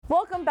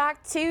Welcome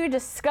back to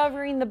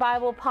Discovering the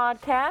Bible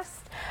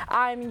podcast.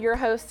 I'm your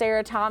host,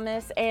 Sarah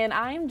Thomas, and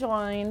I'm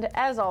joined,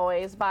 as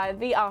always, by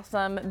the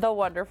awesome, the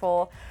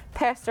wonderful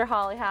Pastor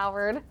Holly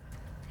Howard.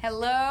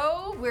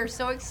 Hello, we're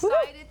so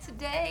excited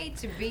today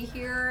to be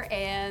here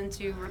and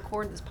to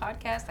record this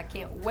podcast. I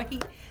can't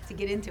wait to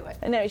get into it.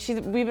 I know,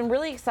 we've been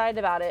really excited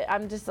about it.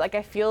 I'm just like,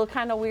 I feel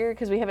kind of weird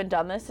because we haven't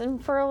done this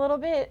for a little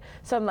bit.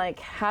 So I'm like,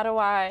 how do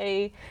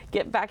I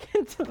get back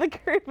into the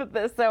groove of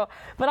this? But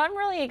I'm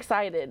really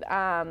excited.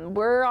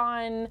 We're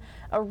on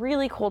a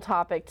really cool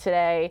topic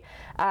today.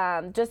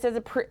 Just as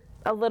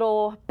a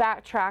little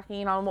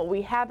backtracking on what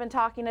we have been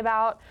talking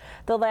about.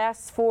 The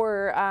last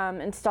four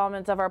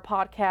installments of our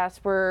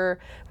podcast were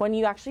when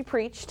you actually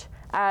preached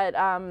at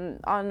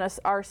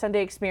our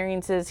Sunday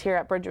experiences here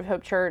at Bridge of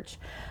Hope Church,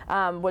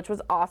 which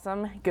was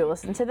awesome. Go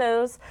listen to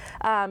those.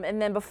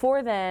 And then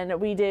before then,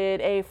 we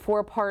did a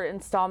 4-part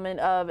installment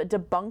of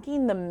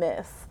Debunking the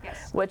Myth,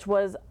 yes, which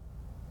was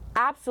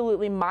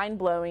absolutely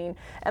mind-blowing.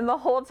 And the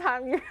whole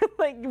time you're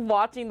like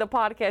watching the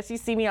podcast, you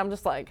see me, I'm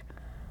just like,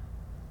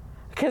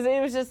 because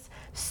it was just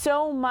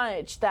so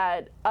much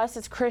that us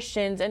as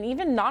Christians and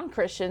even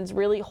non-Christians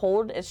really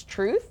hold as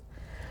truth.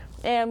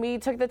 And we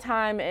took the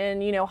time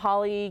and,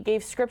 Holly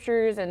gave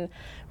scriptures and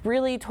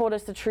really told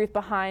us the truth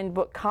behind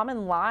what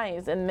common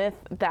lies and myth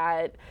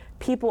that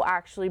people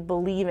actually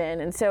believe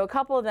in. And so a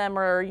couple of them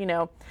are,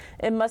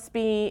 it must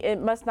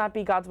not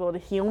be God's will to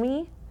heal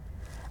me.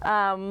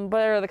 But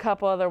there are the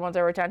couple other ones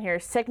I wrote down here.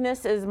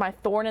 Sickness is my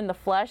thorn in the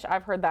flesh.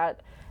 I've heard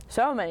that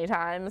so many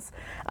times.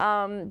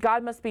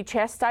 God must be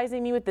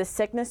chastising me with this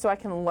sickness so I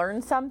can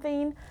learn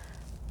something.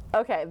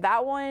 Okay,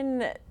 that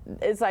one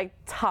is like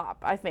top,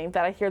 I think,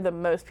 that I hear the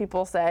most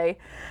people say.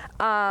 It's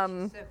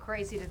so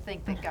crazy to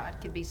think that God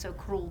could be so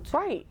cruel to,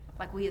 right.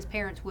 Like we as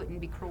parents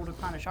wouldn't be cruel to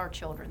punish our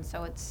children.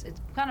 So it's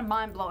kind of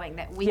mind-blowing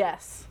that we,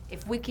 yes,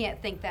 if we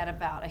can't think that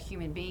about a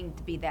human being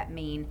to be that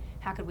mean,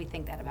 how could we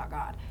think that about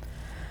God?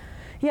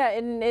 Yeah,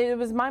 and it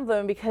was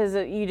mind-blowing because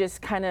you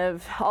just kind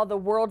of, all the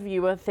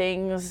worldview of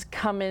things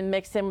come and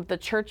mix in with the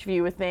church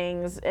view of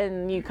things,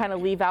 and you kind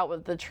of leave out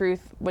what the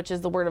truth, which is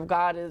the Word of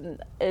God,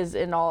 is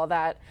in all of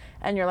that.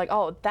 And you're like,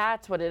 oh,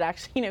 that's what it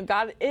actually,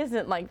 God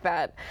isn't like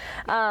that.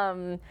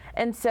 And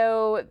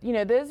so,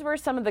 those were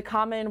some of the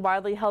common,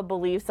 widely held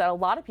beliefs that a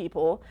lot of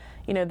people,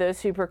 those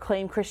who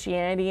proclaim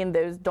Christianity and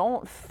those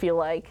don't feel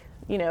like,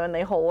 and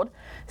they hold.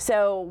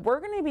 So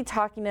we're going to be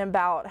talking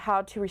about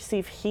how to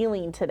receive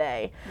healing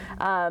today,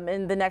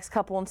 in the next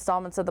couple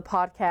installments of the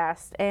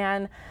podcast.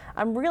 And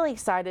I'm really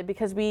excited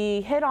because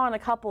we hit on a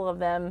couple of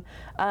them,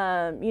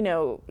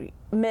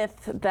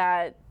 myth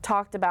that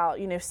talked about,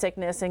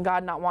 sickness and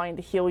God not wanting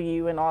to heal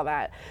you and all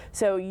that.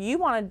 So you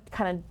want to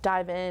kind of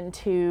dive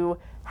into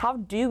how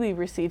do we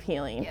receive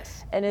healing?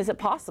 Yes. And is it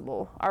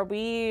possible? Are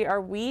we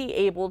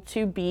able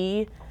to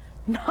be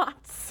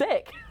not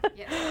sick?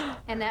 Yes,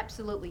 and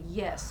absolutely,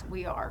 yes,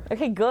 we are.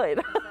 Okay, good.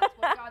 That's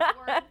what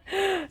God's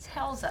Word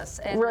tells us.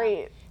 And,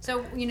 right.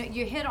 So,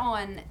 you hit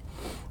on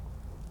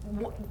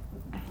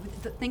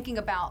thinking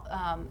about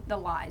the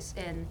lies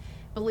and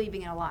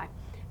believing in a lie.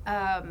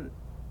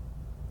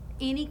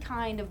 Any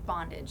kind of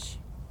bondage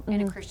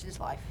in a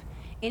Christian's life,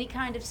 any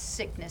kind of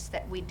sickness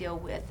that we deal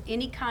with,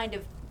 any kind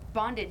of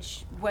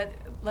bondage,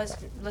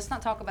 let's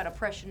not talk about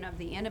oppression of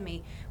the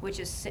enemy, which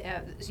is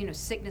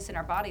sickness in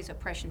our bodies,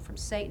 oppression from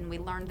Satan. We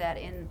learned that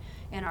in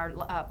our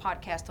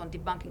podcast on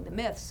debunking the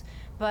myths.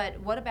 But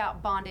what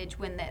about bondage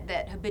when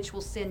that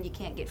habitual sin you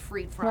can't get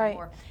freed from? Right.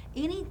 Or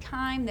any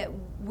time that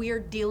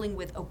we're dealing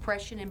with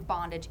oppression and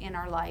bondage in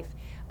our life,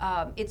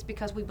 it's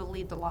because we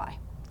believe the lie.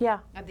 Yeah.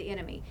 Of the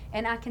enemy.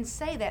 And I can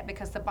say that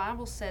because the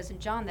Bible says in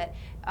John that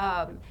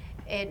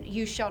and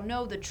you shall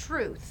know the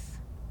truth,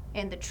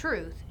 and the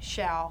truth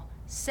shall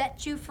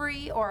set you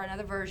free, or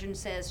another version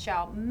says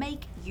shall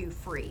make you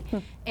free.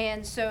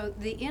 And so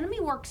the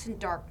enemy works in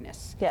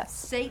darkness. Yes.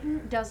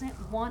 Satan doesn't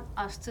want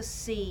us to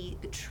see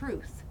the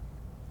truth.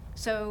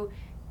 So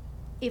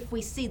if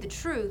we see the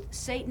truth,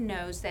 Satan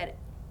knows that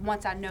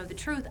once I know the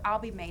truth, I'll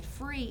be made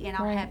free and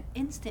I'll have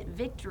instant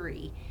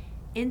victory.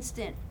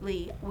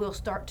 Instantly we'll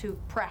start to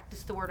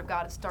practice the Word of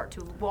God and start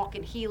to walk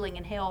in healing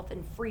and health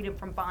and freedom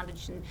from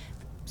bondage and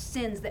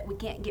sins that we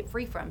can't get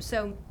free from.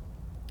 So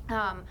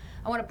I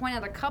want to point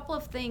out a couple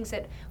of things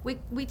that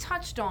we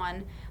touched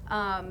on,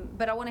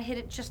 but I want to hit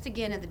it just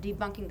again in the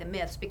debunking the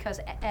myths,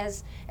 because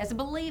as a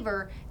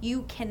believer,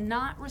 you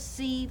cannot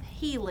receive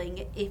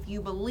healing if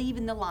you believe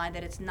in the lie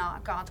that it's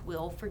not God's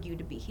will for you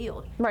to be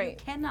healed. Right.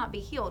 You cannot be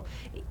healed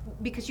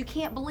because you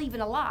can't believe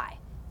in a lie.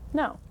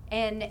 No.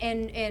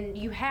 And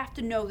you have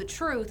to know the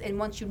truth, and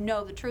once you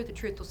know the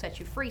truth will set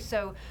you free.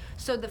 So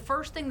the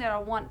first thing that I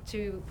want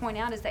to point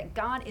out is that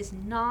God is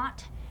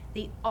not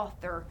the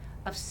author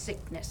of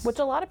sickness, which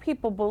a lot of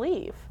people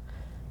believe.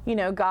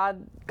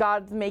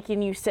 God's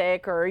making you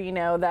sick, or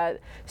that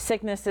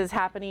sickness is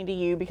happening to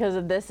you because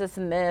of this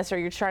and this, or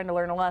you're trying to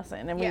learn a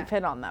lesson, and we've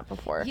hit on that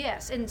before.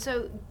 Yes, and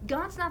so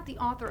God's not the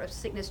author of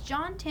sickness.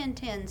 John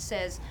 10:10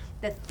 says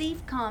the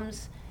thief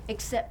comes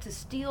except to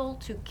steal,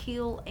 to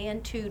kill,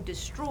 and to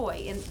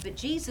destroy. But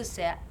Jesus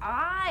said,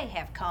 I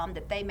have come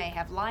that they may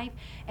have life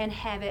and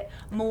have it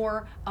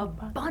more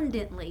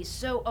abundantly.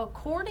 So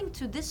according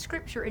to this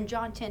scripture in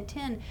John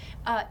 10:10,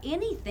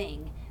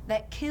 anything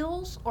that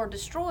kills or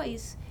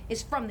destroys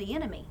is from the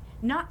enemy,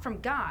 not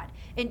from God.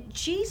 And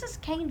Jesus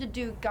came to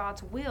do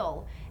God's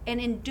will. And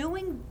in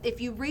doing,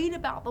 if you read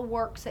about the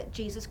works that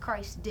Jesus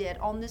Christ did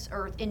on this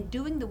earth, in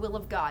doing the will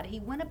of God, he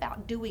went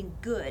about doing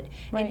good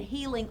and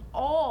healing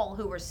all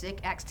who were sick.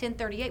 Acts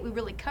 10:38, we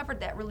really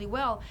covered that really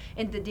well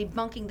in the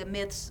Debunking the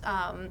Myths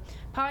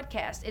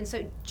podcast. And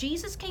so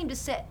Jesus came to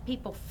set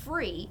people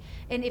free.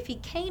 And if he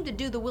came to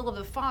do the will of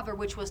the Father,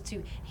 which was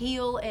to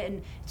heal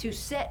and to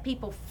set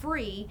people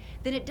free,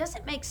 then it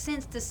doesn't make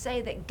sense to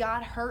say that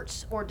God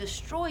hurts or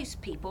destroys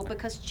people,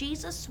 because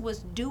Jesus was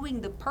doing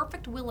the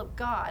perfect will of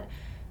God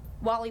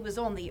while he was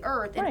on the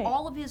earth, and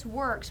all of his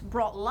works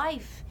brought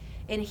life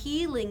and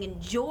healing and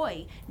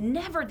joy.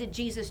 Never did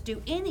Jesus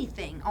do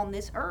anything on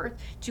this earth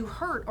to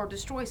hurt or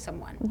destroy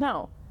someone.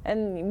 No.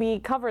 And we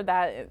covered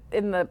that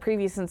in the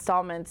previous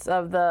installments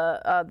of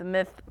the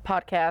Myth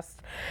podcast.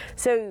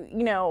 So,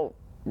 you know,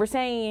 we're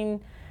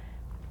saying,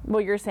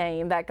 well, you're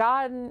saying that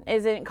God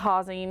isn't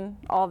causing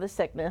all the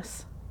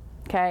sickness,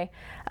 okay?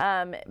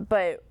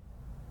 But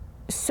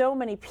so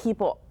many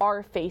people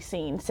are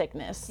facing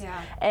sickness.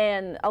 Yeah.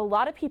 And a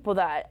lot of people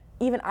that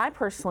even I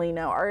personally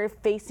know are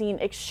facing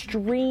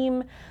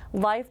extreme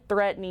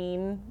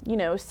life-threatening, you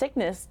know,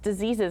 sickness,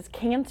 diseases,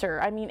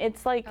 cancer. I mean,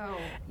 it's like,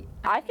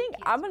 I think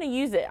I'm going to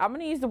use it. I'm going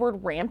to use the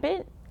word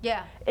rampant.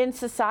 Yeah. In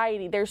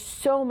society, there's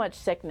so much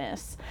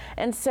sickness.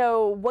 And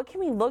so what can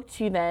we look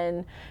to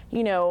then,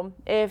 you know,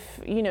 if,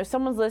 you know,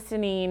 someone's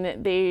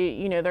listening, they,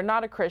 you know, they're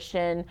not a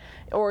Christian,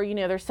 or, you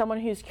know, there's someone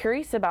who's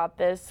curious about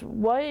this,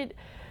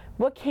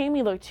 what can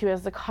we look to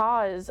as the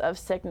cause of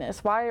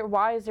sickness?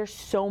 Why is there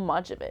so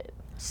much of it?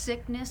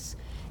 Sickness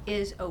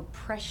is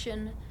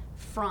oppression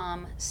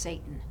from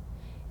Satan.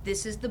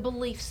 This is the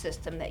belief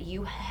system that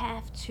you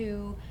have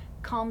to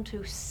come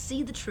to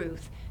see the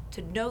truth,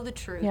 to know the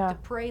truth, to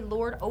pray,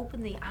 Lord,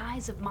 open the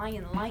eyes of my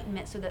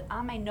enlightenment so that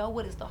I may know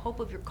what is the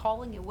hope of your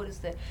calling and what is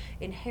the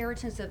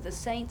inheritance of the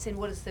saints and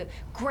what is the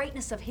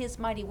greatness of his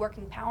mighty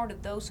working power to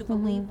those who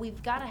believe.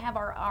 We've got to have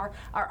our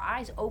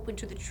eyes open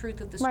to the truth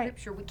of the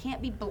scripture. We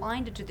can't be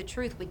blinded to the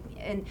truth.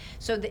 And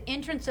so the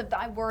entrance of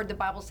thy word, the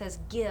Bible says,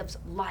 gives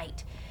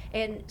light.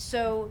 And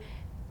so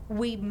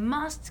we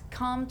must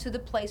come to the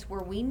place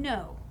where we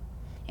know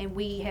and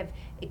we have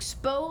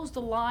exposed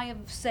the lie of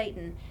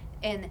Satan,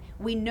 and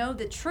we know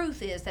the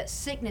truth is that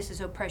sickness is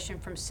oppression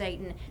from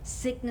Satan.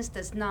 Sickness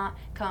does not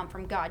come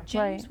from God.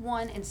 James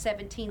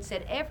 1:17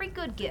 said, every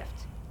good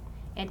gift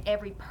and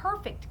every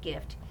perfect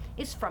gift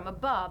is from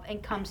above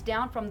and comes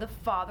down from the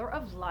Father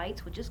of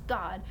lights, which is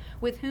God,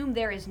 with whom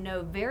there is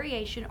no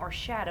variation or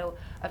shadow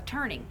of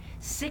turning.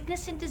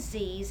 Sickness and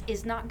disease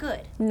is not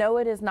good. No,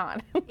 it is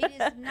not. It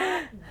is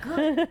not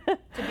good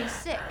to be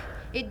sick.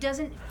 It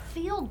doesn't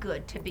feel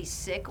good to be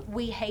sick.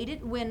 We hate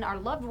it when our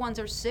loved ones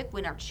are sick,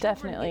 when our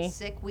children get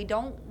sick. We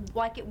don't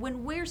like it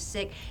when we're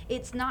sick.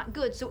 It's not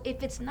good. So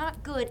if it's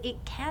not good,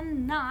 it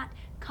cannot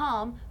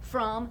come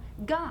from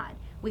God.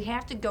 We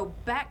have to go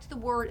back to the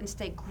Word and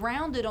stay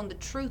grounded on the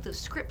truth of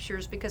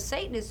Scriptures, because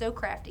Satan is so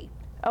crafty.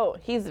 Oh,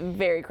 he's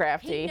very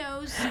crafty. He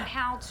knows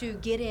how to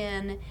get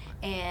in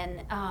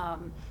and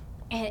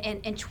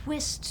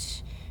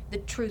twist the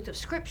truth of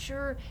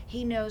Scripture.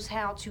 He knows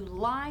how to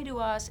lie to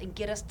us and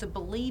get us to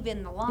believe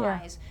in the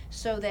lies,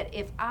 so that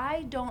if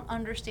I don't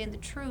understand the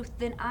truth,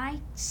 then I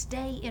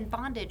stay in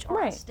bondage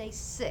or I stay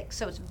sick.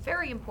 So it's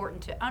very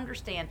important to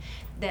understand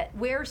that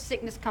where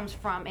sickness comes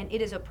from, and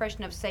it is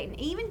oppression of Satan.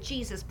 Even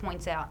Jesus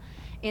points out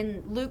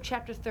in Luke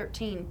chapter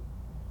 13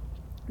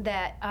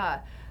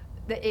 that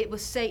it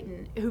was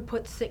Satan who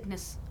put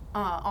sickness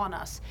on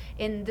us.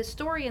 In the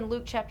story in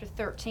Luke chapter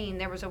 13,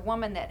 there was a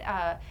woman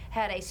that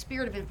had a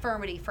spirit of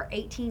infirmity for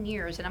 18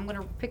 years, and I'm going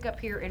to pick up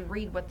here and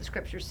read what the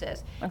scripture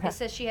says. It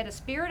says she had a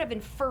spirit of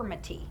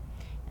infirmity.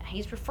 Now,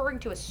 he's referring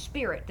to a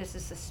spirit. This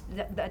is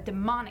the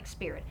demonic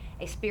spirit,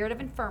 a spirit of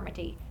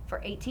infirmity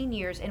for 18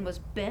 years, and was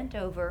bent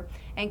over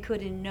and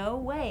could in no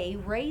way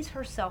raise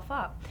herself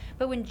up.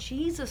 But when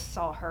Jesus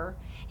saw her,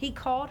 he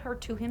called her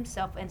to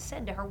himself and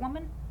said to her,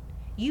 "Woman,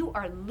 you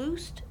are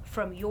loosed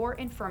from your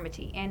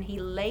infirmity." And he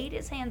laid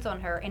his hands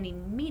on her, and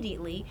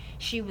immediately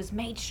she was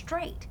made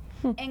straight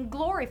and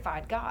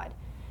glorified God.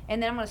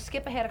 And then I'm going to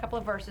skip ahead a couple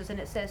of verses, and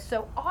it says,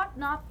 "So ought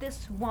not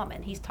this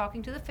woman," he's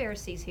talking to the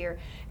Pharisees here,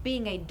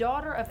 "being a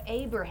daughter of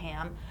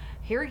Abraham,"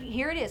 here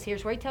it is,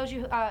 here's where he tells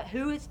you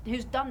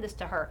who's done this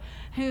to her,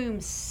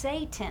 "whom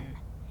Satan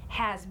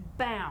has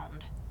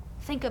bound,"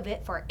 think of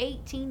it, "for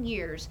 18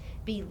 years,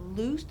 be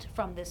loosed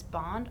from this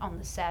bond on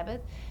the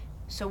Sabbath."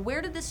 So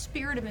where did this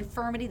spirit of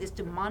infirmity, this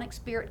demonic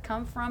spirit,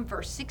 come from?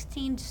 Verse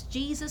 16,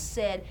 Jesus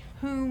said,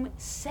 "whom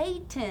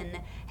Satan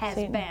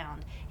has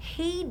bound."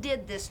 He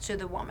did this to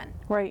the woman.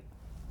 Right.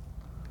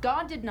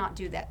 God did not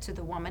do that to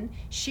the woman.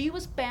 She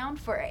was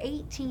bound for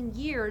 18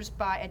 years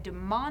by a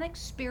demonic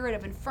spirit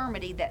of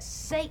infirmity that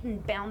Satan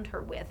bound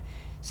her with.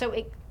 So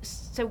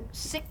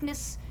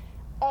sickness,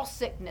 all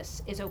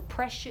sickness is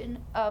oppression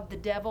of the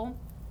devil.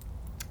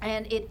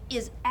 And it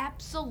is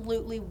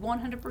absolutely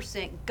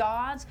 100%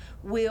 God's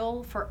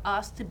will for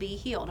us to be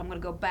healed. I'm going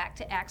to go back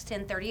to Acts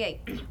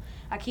 10:38.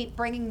 I keep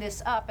bringing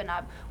this up, and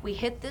we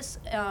hit this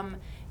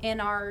in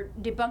our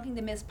Debunking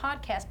the Myths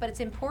podcast, but it's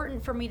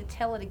important for me to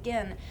tell it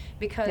again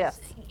because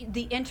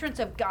the entrance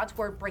of God's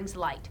word brings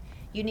light.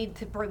 We need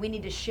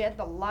to shed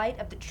the light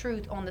of the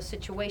truth on the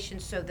situation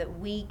so that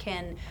we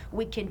can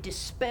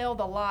dispel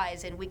the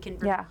lies and we can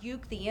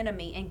rebuke the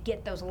enemy and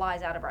get those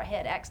lies out of our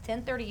head. Acts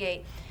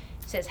 10:38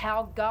 says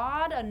how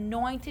God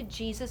anointed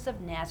Jesus of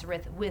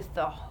Nazareth with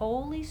the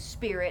Holy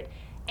Spirit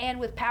and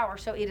with power.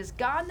 So it is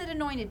God that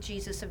anointed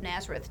Jesus of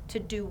Nazareth to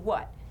do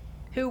what?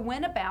 Who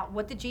went about,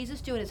 what did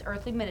Jesus do in his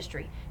earthly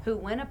ministry? Who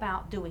went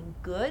about doing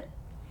good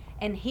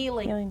and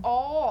healing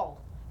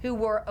all who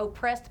were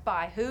oppressed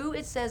by who?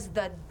 It says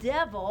the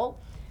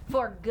devil,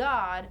 for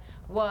God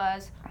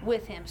was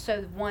with him.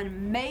 So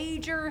one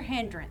major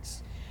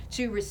hindrance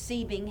to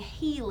receiving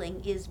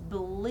healing is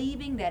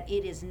believing that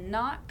it is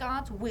not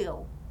God's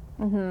will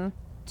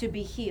to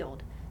be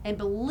healed and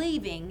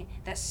believing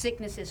that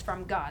sickness is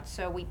from God.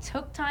 So we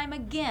took time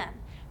again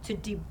to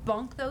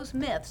debunk those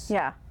myths.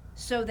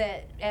 So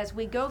that as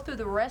we go through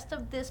the rest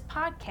of this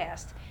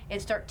podcast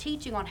and start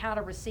teaching on how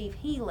to receive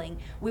healing,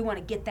 we want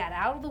to get that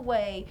out of the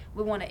way.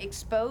 We want to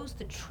expose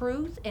the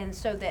truth, and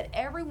so that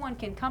everyone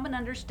can come and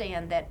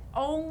understand that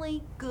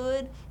only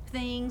good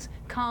things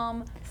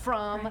come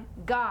from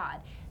God.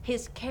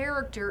 His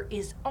character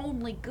is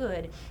only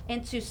good,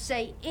 and to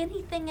say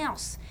anything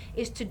else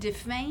is to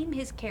defame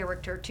his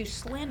character, to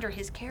slander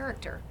his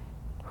character.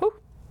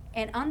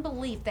 And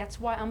unbelief,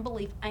 that's why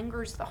unbelief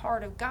angers the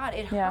heart of God.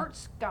 It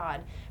hurts God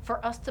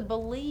for us to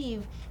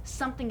believe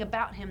something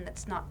about him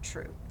that's not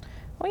true.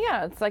 Well,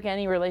 yeah, it's like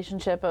any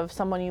relationship of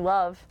someone you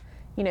love.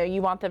 You know,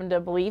 you want them to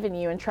believe in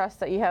you and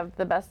trust that you have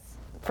the best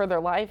for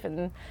their life,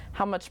 and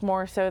how much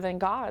more so than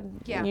God.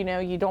 You know,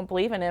 you don't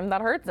believe in him,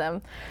 that hurts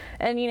him.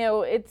 And you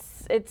know,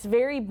 it's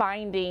very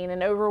binding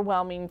and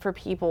overwhelming for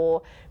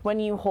people when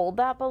you hold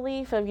that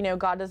belief of, you know,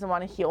 God doesn't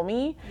want to heal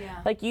me.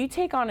 Like, you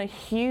take on a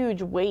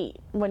huge weight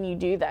when you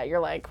do that. You're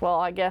like,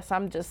 well, I guess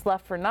I'm just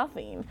left for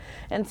nothing.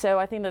 And so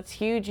I think that's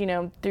huge, you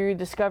know, through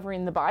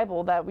discovering the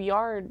Bible, that we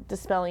are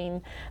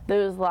dispelling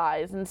those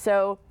lies. And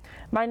so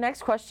my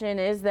next question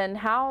is then,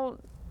 how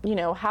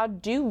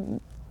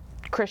do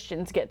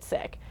Christians get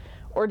sick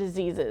or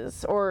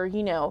diseases? Or,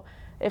 you know,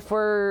 if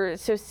we're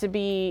supposed to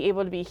be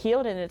able to be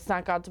healed and it's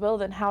not God's will,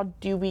 then how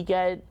do we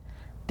get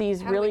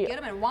these how really... do we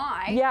get them, and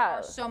why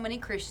are so many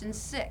Christians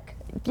sick?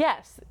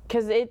 Yes,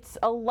 because it's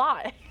a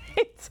lot.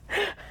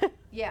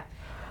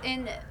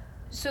 And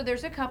so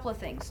there's a couple of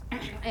things,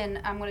 and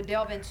I'm going to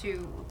delve into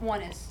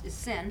one is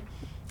sin,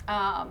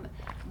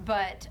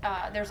 but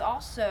there's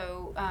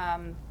also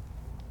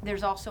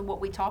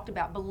what we talked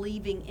about,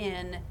 believing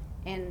in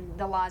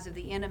the lies of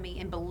the enemy,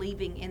 and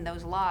believing in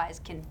those lies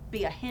can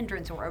be a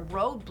hindrance or a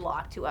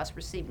roadblock to us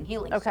receiving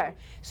healing.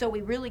 So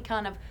we really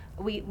kind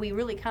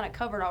of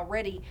covered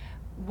already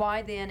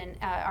why then, and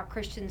are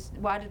Christians,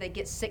 why do they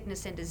get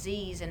sickness and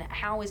disease, and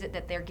how is it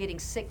that they're getting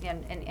sick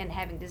and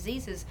having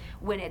diseases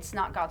when it's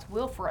not God's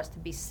will for us to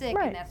be sick?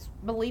 And that's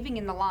believing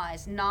in the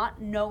lies, not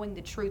knowing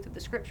the truth of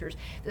the scriptures.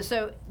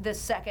 So the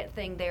second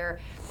thing there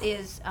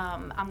is,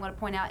 I'm going to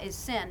point out, is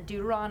sin.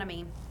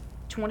 Deuteronomy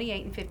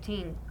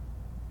 28:15.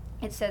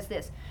 It says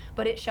this,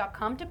 but it shall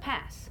come to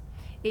pass,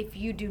 if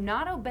you do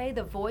not obey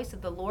the voice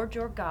of the Lord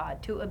your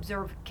God, to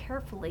observe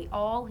carefully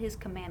all his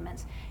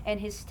commandments and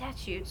his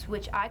statutes,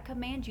 which I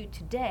command you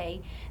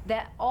today,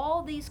 that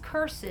all these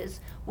curses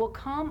will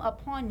come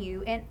upon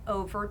you and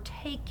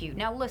overtake you.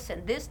 Now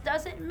listen, this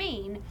doesn't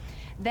mean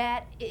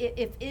that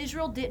if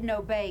Israel didn't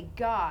obey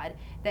God,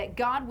 that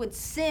God would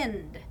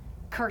send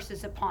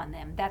curses upon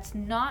them. That's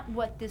not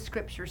what this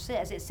scripture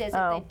says. It says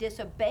if they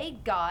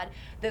disobeyed God,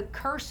 the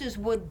curses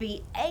would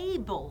be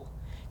able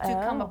to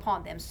come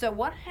upon them. So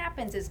what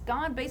happens is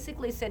God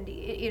basically said,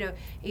 you know,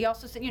 he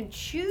also said, you know,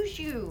 choose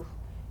you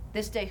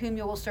this day whom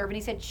you will serve. And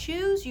he said,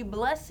 choose you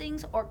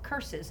blessings or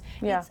curses.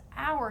 It's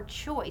our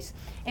choice.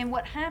 And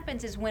what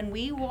happens is when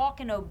we walk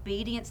in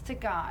obedience to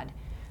God,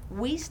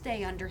 we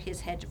stay under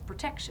his hedge of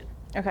protection.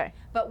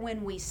 But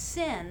when we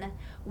sin,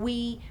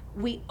 we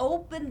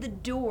open the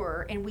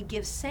door and we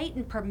give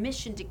Satan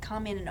permission to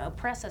come in and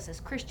oppress us as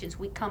Christians.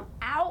 We come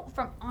out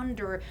from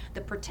under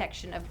the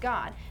protection of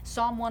God.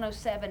 Psalm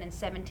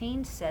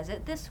 107:17 says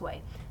it this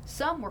way: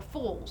 some were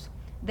fools,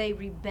 they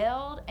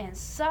rebelled and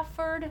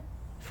suffered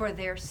for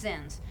their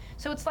sins.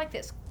 So it's like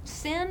this.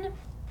 Sin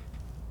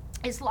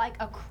is like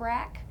a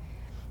crack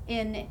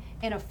in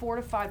a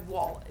fortified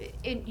wall.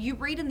 And you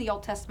read in the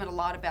Old Testament a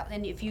lot about,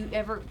 and if you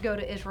ever go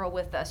to Israel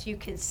with us, you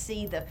can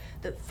see the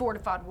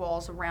fortified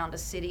walls around a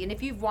city. And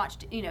if you've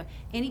watched, you know,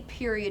 any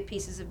period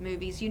pieces of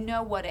movies, you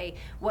know what a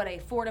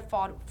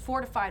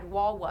fortified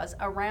wall was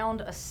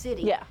around a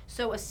city.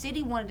 So a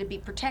city wanted to be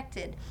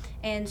protected,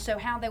 and so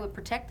how they would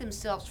protect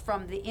themselves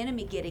from the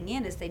enemy getting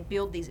in is they'd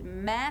build these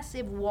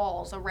massive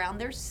walls around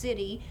their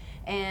city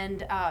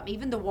And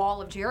even the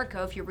wall of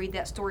Jericho, if you read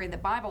that story in the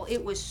Bible,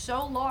 it was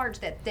so large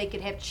that they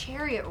could have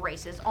chariot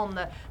races on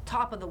the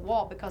top of the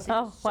wall because it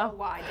was so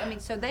wide. I mean,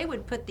 so they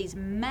would put these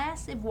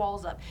massive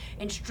walls up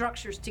and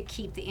structures to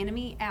keep the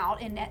enemy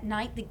out, and at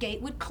night the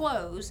gate would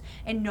close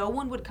and no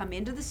one would come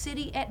into the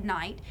city at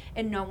night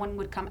and no one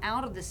would come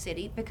out of the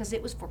city because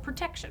it was for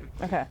protection.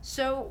 Okay.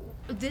 So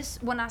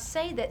when I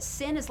say that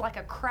sin is like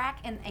a crack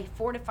in a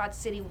fortified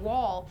city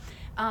wall,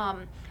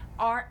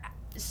 our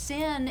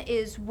sin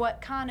is what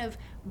kind of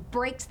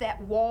breaks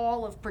that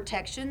wall of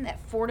protection, that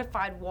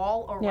fortified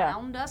wall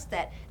around us,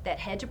 that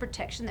hedge of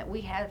protection that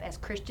we have as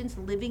Christians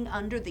living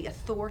under the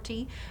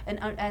authority, and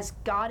as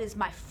God is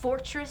my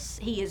fortress,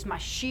 He is my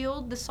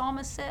shield, the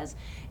psalmist says.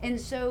 And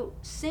so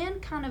sin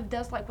kind of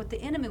does like what the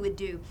enemy would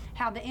do.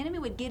 How the enemy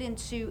would get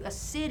into a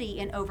city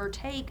and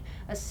overtake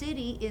a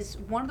city is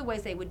one of the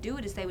ways they would do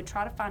it is they would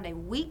try to find a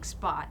weak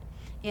spot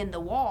in the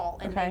wall,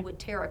 and they would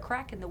tear a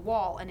crack in the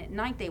wall, and at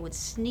night they would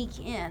sneak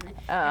in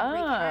and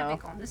wreak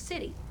havoc on the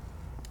city.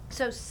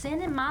 So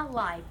sin in my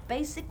life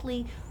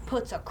basically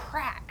puts a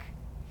crack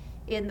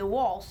in the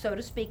wall, so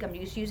to speak. I'm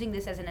just using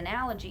this as an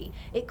analogy.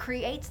 It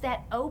creates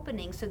that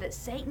opening so that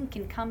Satan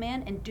can come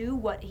in and do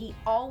what he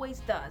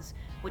always does,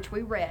 which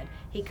we read.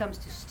 He comes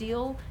to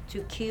steal,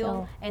 to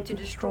kill, and to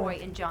destroy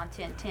in John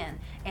 10:10.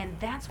 And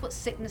that's what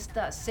sickness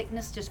does.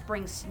 Sickness just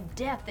brings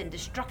death and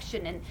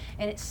destruction,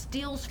 and it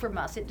steals from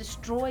us. It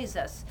destroys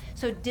us.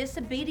 So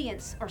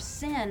disobedience or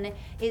sin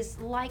is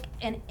like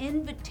an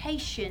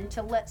invitation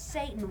to let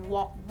Satan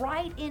walk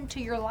right into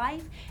your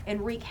life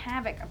and wreak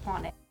havoc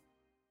upon it.